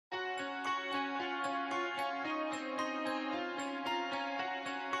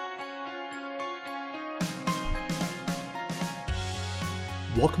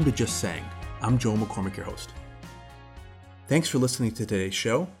Welcome to Just Saying. I'm Joel McCormick, your host. Thanks for listening to today's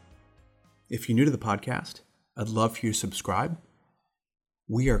show. If you're new to the podcast, I'd love for you to subscribe.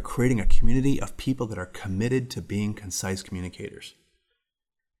 We are creating a community of people that are committed to being concise communicators.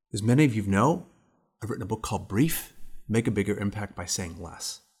 As many of you know, I've written a book called Brief, Make a Bigger Impact by Saying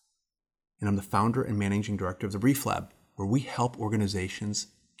Less. And I'm the founder and managing director of the Brief Lab, where we help organizations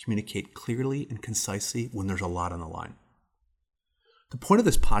communicate clearly and concisely when there's a lot on the line. The point of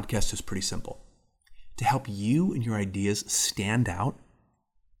this podcast is pretty simple: to help you and your ideas stand out,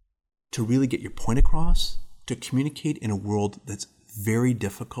 to really get your point across, to communicate in a world that's very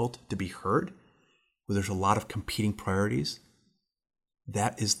difficult to be heard, where there's a lot of competing priorities.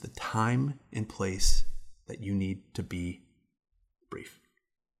 That is the time and place that you need to be brief.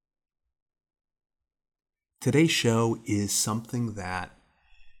 Today's show is something that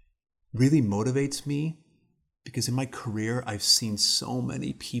really motivates me because in my career, I've seen so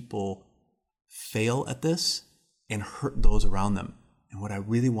many people fail at this and hurt those around them. And what I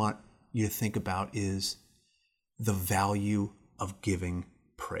really want you to think about is the value of giving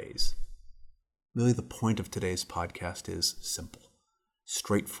praise. Really, the point of today's podcast is simple,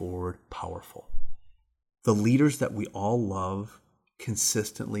 straightforward, powerful. The leaders that we all love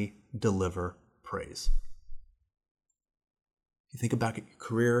consistently deliver praise. You think about your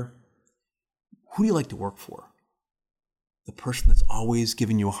career, who do you like to work for? The person that's always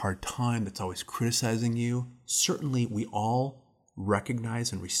giving you a hard time, that's always criticizing you? Certainly, we all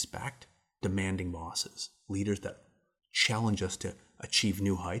recognize and respect demanding bosses, leaders that challenge us to achieve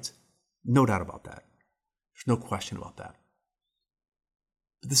new heights. No doubt about that. There's no question about that.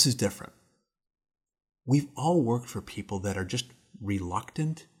 But this is different. We've all worked for people that are just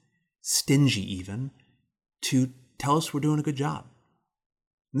reluctant, stingy even, to tell us we're doing a good job.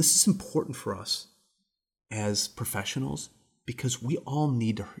 And this is important for us as professionals because we all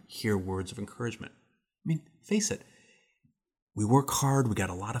need to hear words of encouragement. I mean, face it, we work hard, we got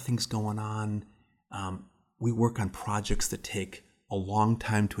a lot of things going on. We work on projects that take a long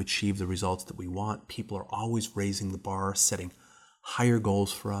time to achieve the results that we want. People are always raising the bar, setting higher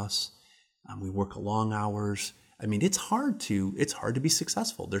goals for us. We work long hours. I mean, it's hard to be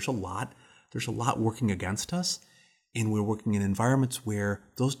successful. There's a lot working against us, and we're working in environments where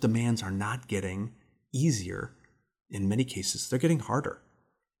those demands are not getting easier. In many cases, they're getting harder.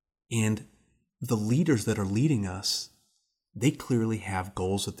 And the leaders that are leading us, they clearly have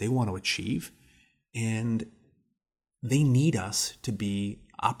goals that they want to achieve, and they need us to be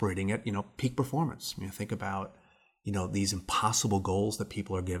operating at, peak performance. Think about, these impossible goals that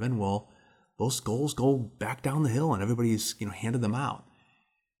people are given. Well, those goals go back down the hill and everybody's, handed them out.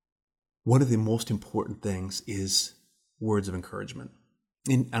 One of the most important things is words of encouragement.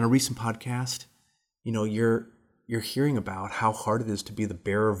 On a recent podcast, you're hearing about how hard it is to be the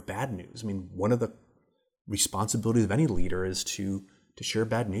bearer of bad news. I mean, one of the responsibilities of any leader is to share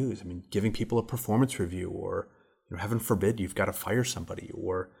bad news. I mean, giving people a performance review, or heaven forbid you've got to fire somebody,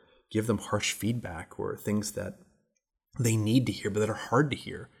 or give them harsh feedback, or things that they need to hear but that are hard to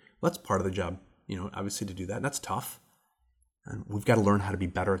hear. Well, that's part of the job, obviously, to do that. And that's tough. And we've got to learn how to be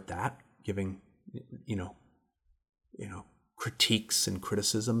better at that, giving, critiques and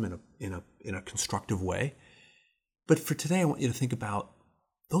criticism in a constructive way. But for today, I want you to think about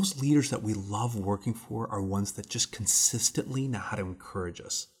those leaders that we love working for are ones that just consistently know how to encourage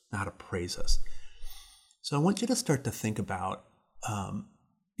us, know how to praise us. So I want you to start to think about,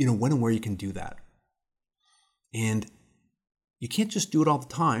 when and where you can do that. And you can't just do it all the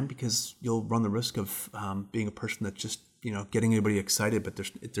time because you'll run the risk of being a person that's just, getting everybody excited, but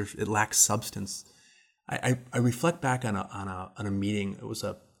it lacks substance. I reflect back on a meeting. It was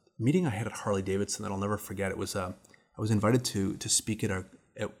a meeting I had at Harley-Davidson that I'll never forget. It was I was invited to speak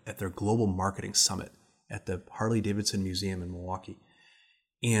at their global marketing summit at the Harley-Davidson Museum in Milwaukee.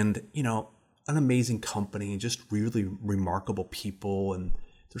 And, an amazing company, just really remarkable people. And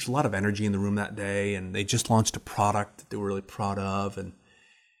there's a lot of energy in the room that day. And they just launched a product that they were really proud of.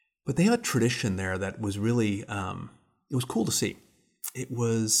 But they had a tradition there that was really, it was cool to see. It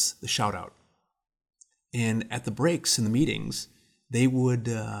was the shout out. And at the breaks in the meetings, they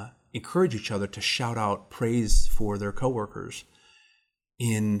would encourage each other to shout out praise for their coworkers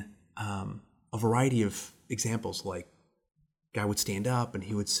in a variety of examples. Like, a guy would stand up and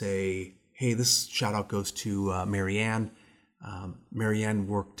he would say, "Hey, this shout out goes to Marianne. Marianne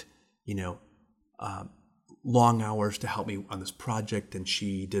worked, long hours to help me on this project, and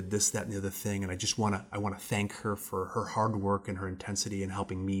she did this, that, and the other thing. And I want to thank her for her hard work and her intensity in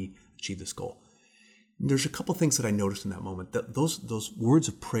helping me achieve this goal." And there's a couple of things that I noticed in that moment. That those words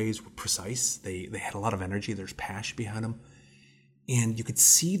of praise were precise. They had a lot of energy. There's passion behind them. And you could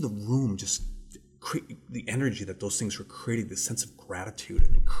see the room just the energy that those things were creating, this sense of gratitude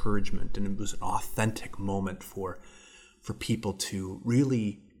and encouragement. And it was an authentic moment for people to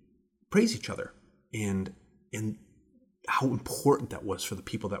really praise each other and how important that was for the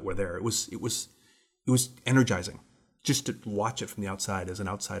people that were there. It was energizing just to watch it from the outside. As an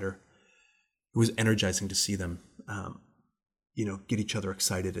outsider, it was energizing to see them, get each other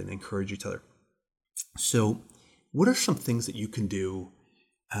excited and encourage each other. So, what are some things that you can do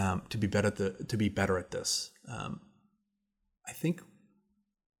to be better at this? I think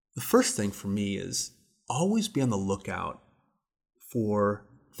the first thing for me is always be on the lookout for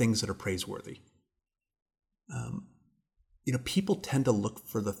things that are praiseworthy. People tend to look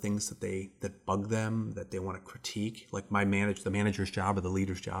for the things that bug them, that they want to critique. Like the manager's job or the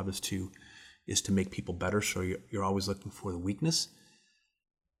leader's job is to make people better. So you're always looking for the weakness.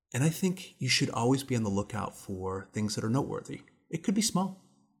 And I think you should always be on the lookout for things that are noteworthy. It could be small,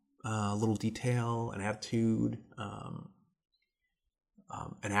 a little detail, an attitude, an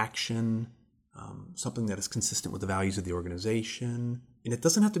action, something that is consistent with the values of the organization. And it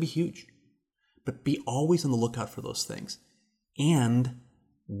doesn't have to be huge, but be always on the lookout for those things. And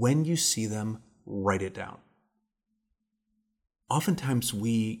when you see them, write it down. Oftentimes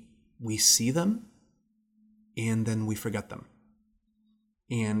we see them and then we forget them.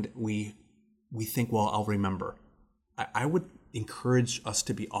 And we think, well, I'll remember. I would encourage us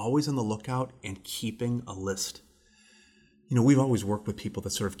to be always on the lookout and keeping a list. We've always worked with people that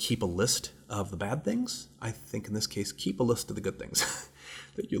sort of keep a list of the bad things. I think in this case, keep a list of the good things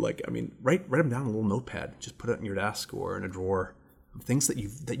that you like. Write them down on a little notepad. Just put it in your desk or in a drawer. Things that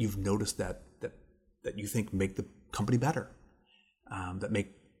you've noticed that you think make the company better,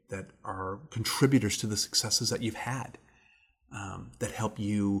 that are contributors to the successes that you've had, that help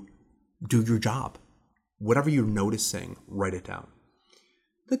you do your job. Whatever you're noticing, write it down.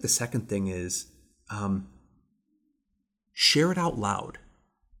 I think the second thing is share it out loud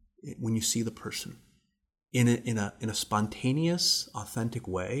when you see the person in a spontaneous, authentic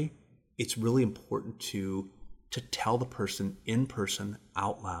way. It's really important to tell the person in person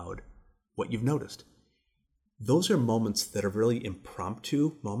out loud what you've noticed. Those are moments that are really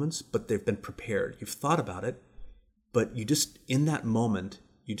impromptu moments, but they've been prepared. You've thought about it, but in that moment,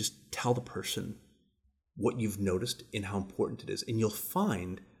 you just tell the person what you've noticed and how important it is. And you'll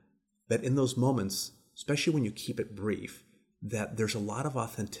find that in those moments, especially when you keep it brief, that there's a lot of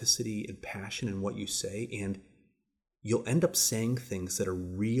authenticity and passion in what you say, and you'll end up saying things that are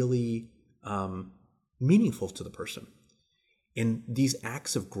really meaningful to the person. And these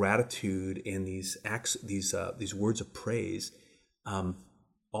acts of gratitude and these words of praise,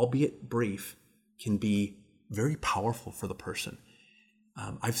 albeit brief, can be very powerful for the person.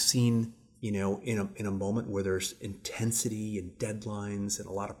 I've seen, in a moment where there's intensity and deadlines and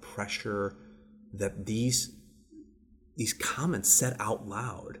a lot of pressure, that these comments said out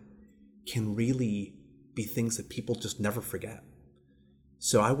loud can really be things that people just never forget.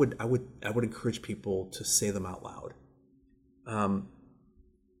 So I would encourage people to say them out loud.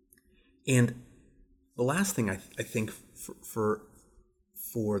 And the last thing I think for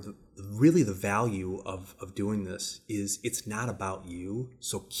the value of doing this is it's not about you,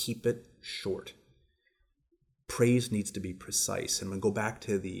 so keep it short. Praise needs to be precise. And I'm going to go back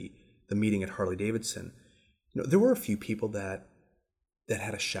to the meeting at Harley-Davidson. There were a few people that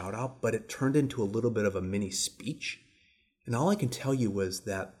had a shout out, but it turned into a little bit of a mini speech. And all I can tell you was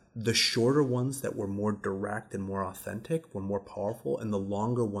that the shorter ones that were more direct and more authentic were more powerful, and the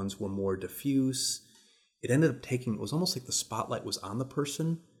longer ones were more diffuse. It ended up it was almost like the spotlight was on the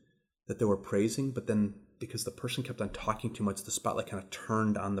person that they were praising, but then because the person kept on talking too much, the spotlight kind of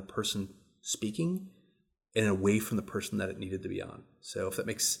turned on the person speaking and away from the person that it needed to be on. So if that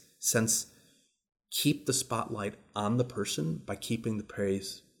makes sense, keep the spotlight on the person by keeping the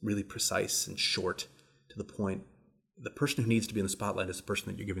praise really precise and short to the point. The person who needs to be in the spotlight is the person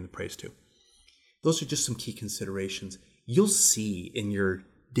that you're giving the praise to. Those are just some key considerations. You'll see in your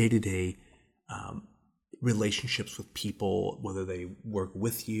day-to-day relationships with people, whether they work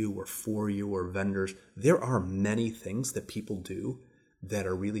with you or for you or vendors, there are many things that people do that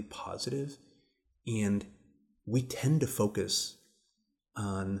are really positive, and we tend to focus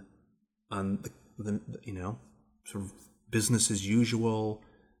on the sort of business as usual.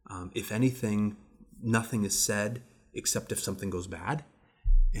 If anything, nothing is said except if something goes bad.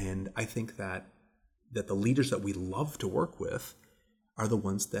 And I think that the leaders that we love to work with are the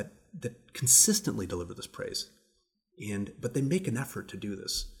ones that consistently deliver this praise. But they make an effort to do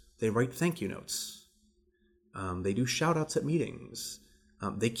this. They write thank you notes. They do shout outs at meetings.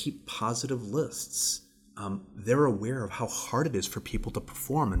 They keep positive lists. they're aware of how hard it is for people to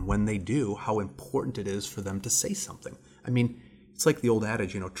perform, and when they do, how important it is for them to say something. I mean, it's like the old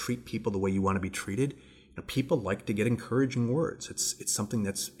adage, treat people the way you want to be treated. People like to get encouraging words. It's something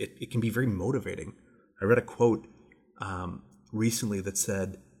it can be very motivating. I read a quote recently that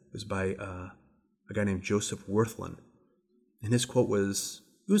said, it was by a guy named Joseph Wirthlin, and his quote was,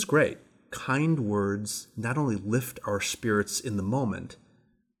 it was great. Kind words not only lift our spirits in the moment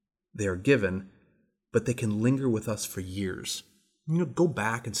they are given, but they can linger with us for years. Go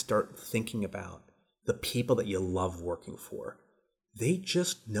back and start thinking about the people that you love working for. They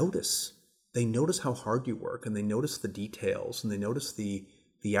just notice. They notice how hard you work, and they notice the details, and they notice the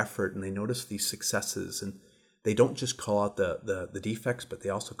effort, and they notice the successes, and they don't just call out the defects, but they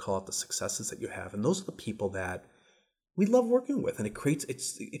also call out the successes that you have. And those are the people that we love working with, and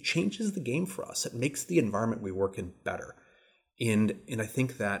it changes the game for us. It makes the environment we work in better. And I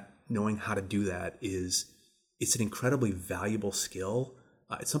think that knowing how to do that it's an incredibly valuable skill.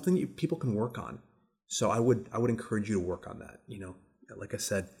 It's something that people can work on. So I would encourage you to work on that. Like I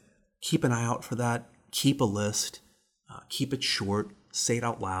said, keep an eye out for that. Keep a list. Keep it short. Say it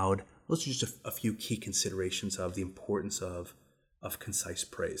out loud. Those are just a few key considerations of the importance of concise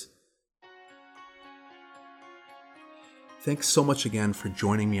praise. Thanks so much again for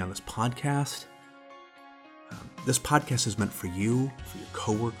joining me on this podcast. This podcast is meant for you, for your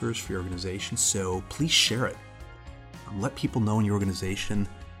coworkers, for your organization, so please share it. Let people know in your organization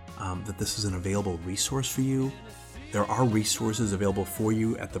that this is an available resource for you. There are resources available for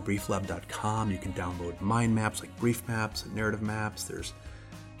you at thebrieflab.com. You can download mind maps like brief maps and narrative maps. There's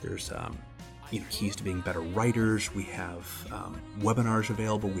keys to being better writers. We have webinars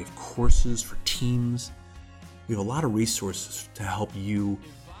available. We have courses for teams. We have a lot of resources to help you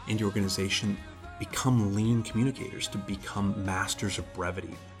and your organization become lean communicators, to become masters of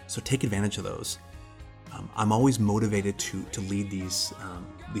brevity. So take advantage of those. I'm always motivated to lead these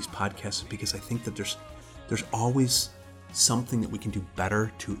podcasts because I think that there's always something that we can do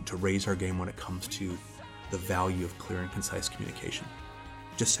better to raise our game when it comes to the value of clear and concise communication.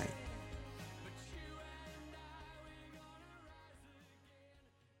 Just saying.